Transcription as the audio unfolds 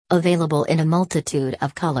Available in a multitude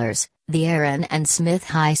of colors, the Aaron and Smith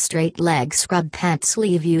High Straight Leg Scrub Pants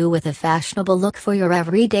leave you with a fashionable look for your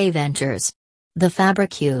everyday ventures. The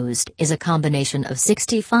fabric used is a combination of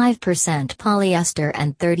 65% polyester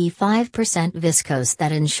and 35% viscose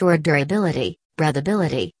that ensure durability,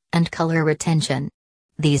 breathability, and color retention.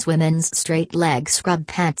 These women's straight leg scrub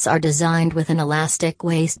pants are designed with an elastic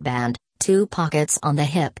waistband, 2 pockets on the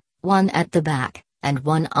hip, 1 at the back, and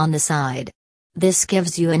 1 on the side. This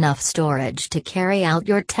gives you enough storage to carry out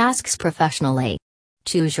your tasks professionally.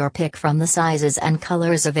 Choose your pick from the sizes and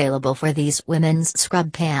colors available for these women's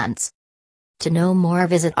scrub pants. To know more,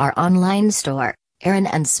 visit our online store,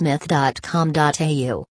 aaronandsmith.com.au.